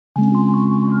Hi,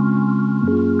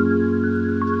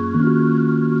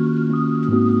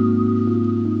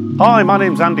 my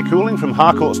name's Andy Cooling from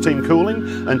Harcourt's Team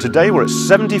Cooling, and today we're at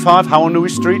 75 Huanui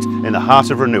Street in the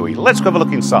heart of Huanui. Let's go have a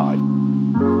look inside.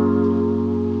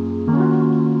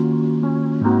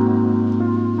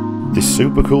 This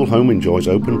super cool home enjoys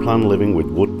open plan living with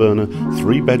wood burner,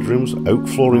 3 bedrooms, oak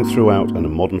flooring throughout and a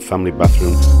modern family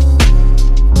bathroom.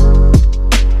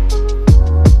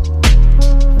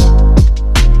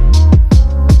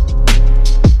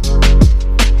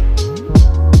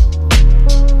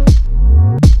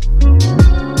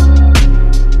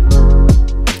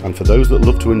 And for those that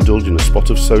love to indulge in a spot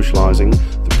of socialising,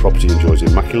 the property enjoys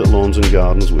immaculate lawns and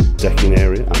gardens with decking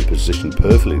area and positioned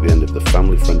perfectly at the end of the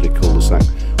family-friendly cul-de-sac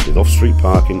with off-street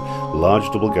parking, large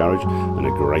double garage and a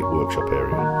great workshop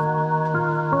area.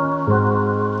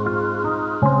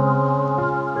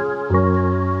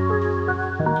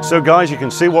 So guys, you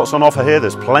can see what's on offer here.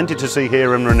 There's plenty to see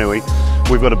here in Huanui.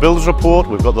 We've got a builder's report,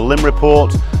 we've got the LIM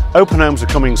report, open homes are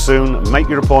coming soon. Make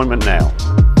your appointment now.